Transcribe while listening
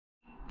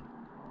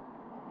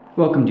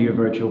Welcome to your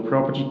virtual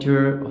property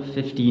tour of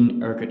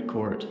 15 Urquhart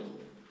Court.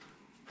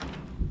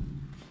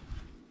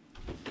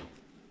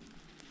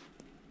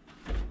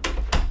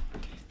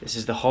 This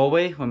is the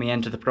hallway when we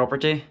enter the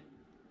property.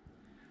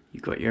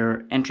 You've got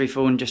your entry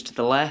phone just to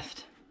the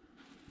left.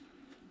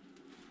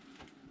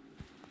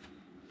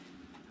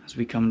 As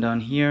we come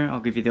down here, I'll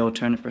give you the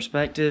alternate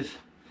perspective.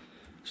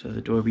 So the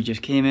door we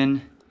just came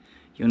in,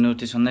 you'll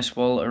notice on this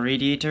wall a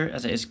radiator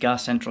as it is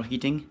gas central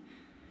heating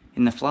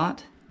in the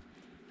flat.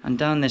 And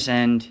down this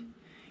end,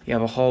 you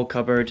have a hall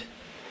cupboard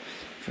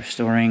for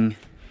storing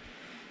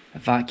a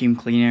vacuum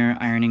cleaner,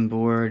 ironing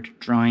board,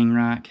 drying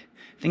rack,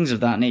 things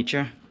of that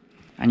nature.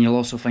 And you'll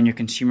also find your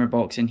consumer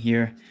box in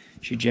here,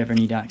 should you ever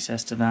need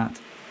access to that.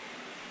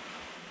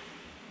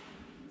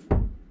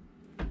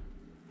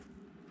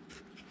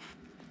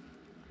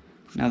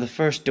 Now the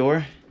first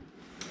door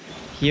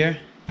here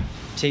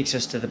takes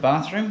us to the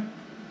bathroom.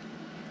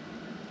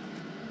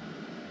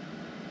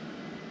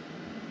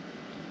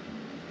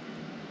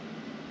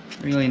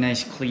 Really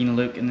nice clean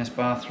look in this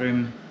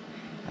bathroom.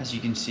 As you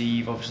can see,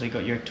 you've obviously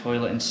got your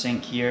toilet and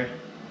sink here.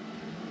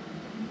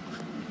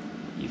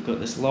 You've got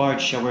this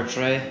large shower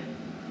tray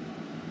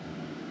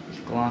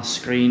with glass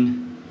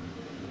screen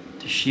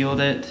to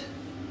shield it,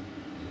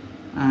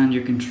 and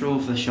your control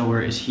for the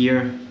shower is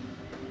here.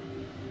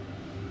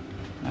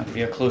 I'll give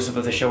you a close-up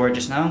of the shower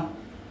just now.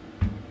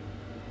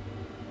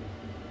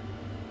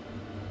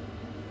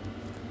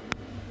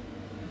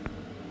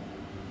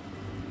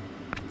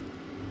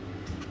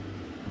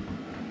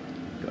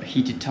 Got a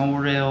heated towel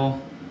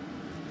rail,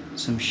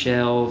 some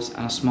shelves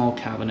and a small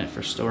cabinet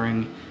for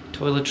storing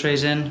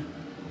toiletries in.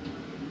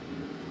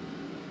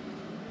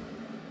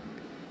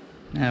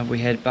 Now we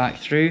head back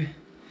through.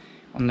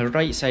 On the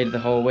right side of the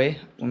hallway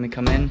when we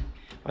come in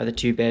are the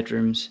two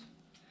bedrooms.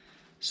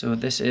 So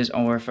this is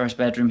our first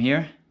bedroom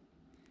here.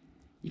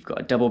 You've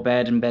got a double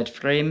bed and bed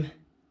frame,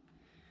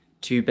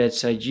 two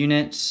bedside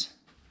units,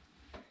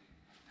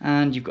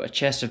 and you've got a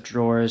chest of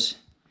drawers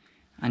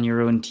and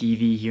your own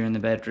TV here in the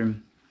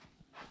bedroom.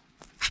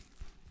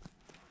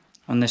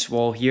 On this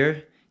wall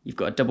here, you've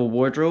got a double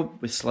wardrobe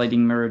with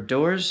sliding mirrored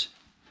doors.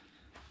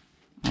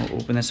 I'll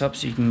open this up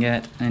so you can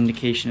get an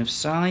indication of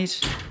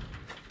size.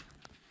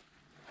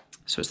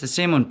 So it's the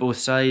same on both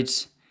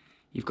sides.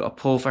 You've got a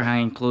pole for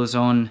hanging clothes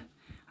on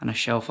and a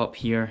shelf up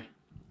here.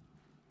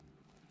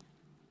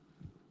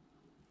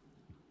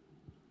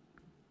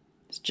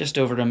 It's just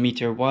over 1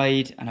 meter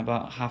wide and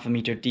about half a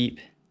meter deep,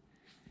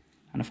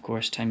 and of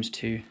course times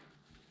 2.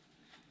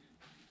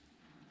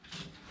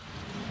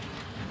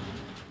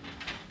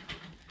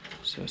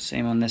 So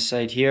same on this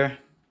side here.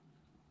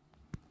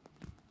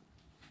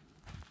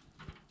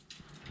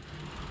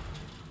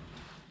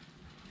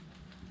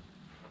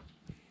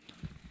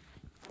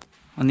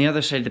 On the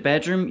other side of the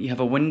bedroom, you have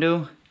a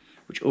window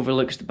which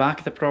overlooks the back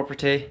of the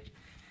property,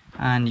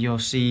 and you'll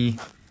see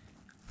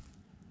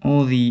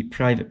all the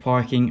private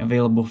parking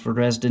available for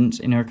residents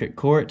in Urquhart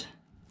Court.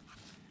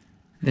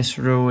 This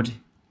road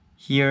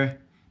here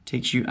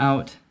takes you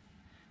out.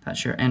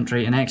 That's your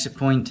entry and exit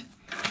point.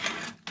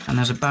 And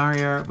there's a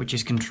barrier which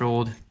is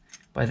controlled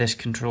by this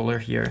controller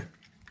here.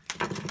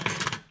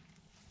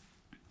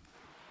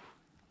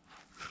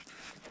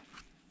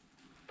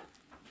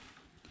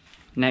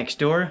 Next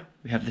door,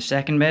 we have the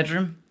second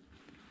bedroom.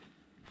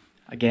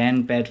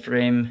 Again, bed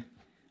frame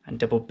and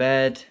double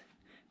bed,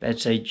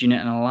 bedside unit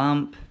and a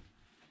lamp.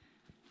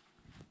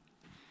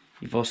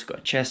 You've also got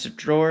a chest of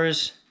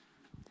drawers,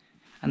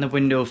 and the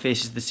window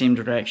faces the same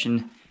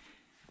direction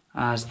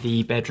as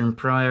the bedroom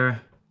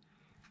prior,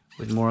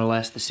 with more or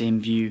less the same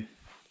view.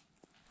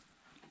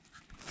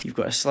 You've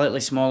got a slightly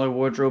smaller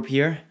wardrobe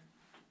here.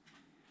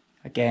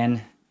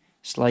 Again,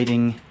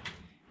 sliding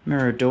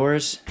mirror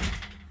doors,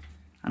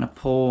 and a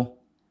pole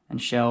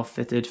and shelf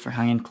fitted for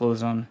hanging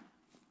clothes on.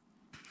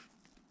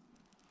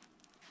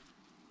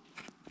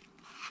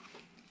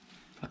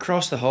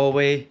 Across the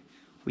hallway,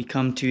 we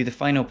come to the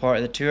final part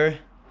of the tour,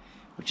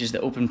 which is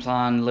the open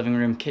plan living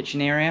room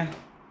kitchen area.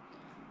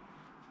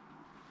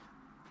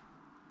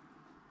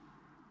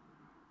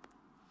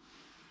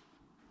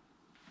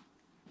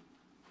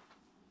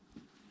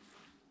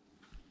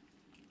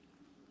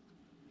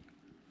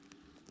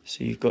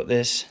 So you've got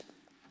this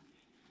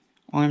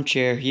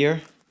armchair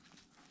here,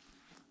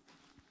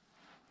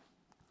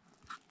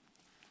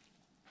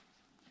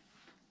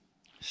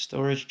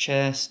 storage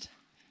chest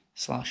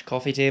 /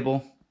 coffee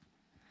table,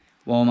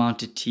 wall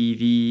mounted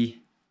TV,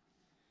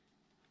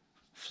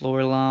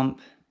 floor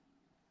lamp,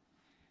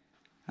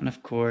 and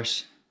of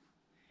course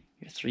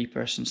your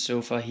 3-person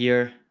sofa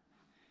here.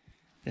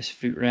 This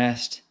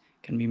footrest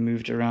can be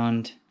moved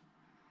around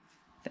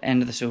the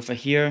end of the sofa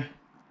here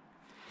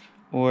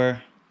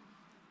or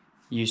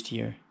used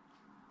here.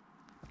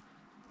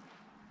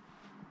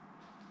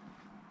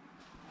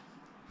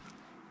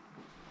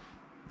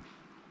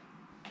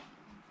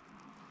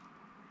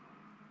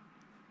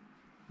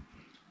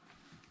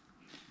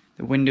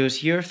 The windows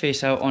here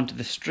face out onto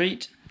the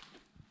street.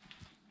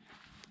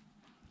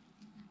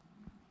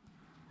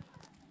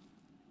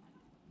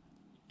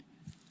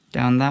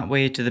 Down that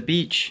way to the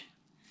beach,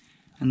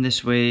 and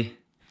this way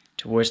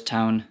towards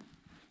town.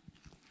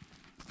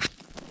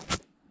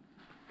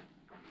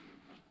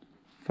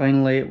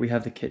 Finally, we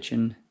have the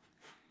kitchen.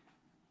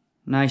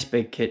 Nice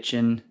big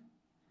kitchen,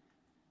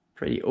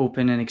 pretty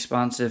open and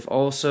expansive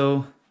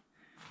also.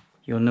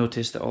 You'll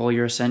notice that all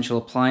your essential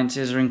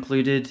appliances are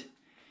included.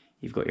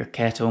 You've got your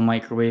kettle,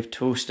 microwave,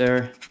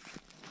 toaster,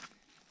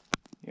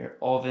 your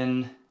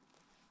oven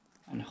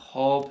and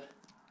hob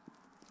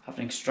have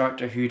an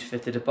extractor hood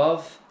fitted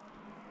above.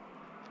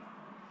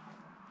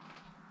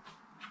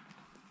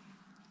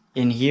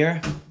 In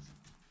here,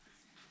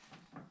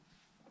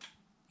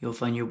 you'll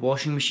find your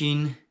washing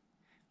machine,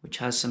 which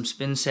has some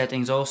spin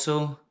settings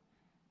also,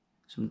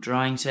 some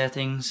drying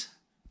settings.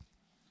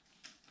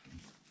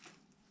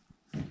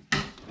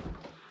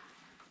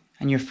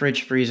 And your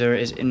fridge freezer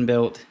is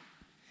inbuilt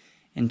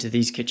into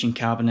these kitchen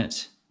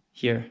cabinets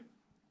here.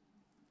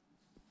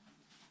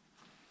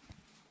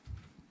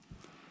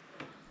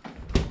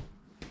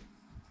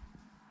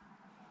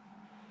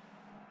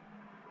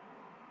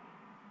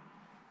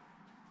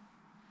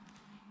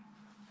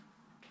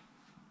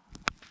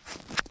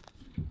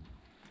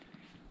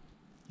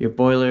 Your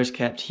boiler is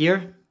kept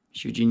here,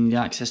 should you need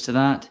access to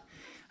that.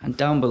 And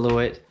down below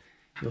it,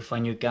 you'll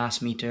find your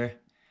gas meter,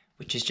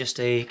 which is just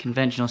a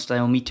conventional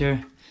style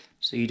meter.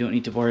 So you don't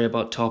need to worry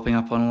about topping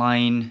up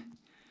online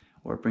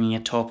or bringing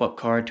a top-up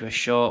card to a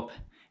shop.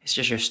 It's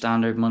just your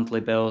standard monthly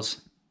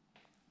bills.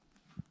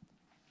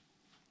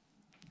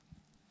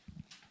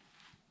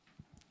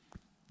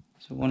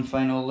 So one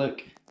final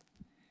look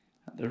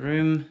at the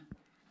room.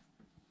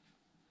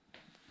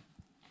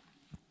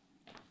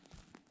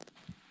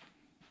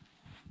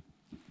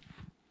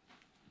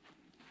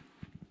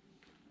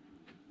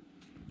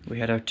 We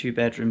had our 2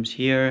 bedrooms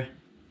here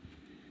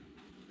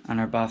and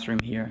our bathroom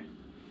here.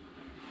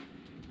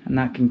 And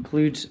that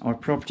concludes our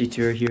property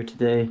tour here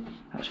today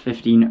at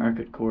 15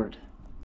 Urquhart Court.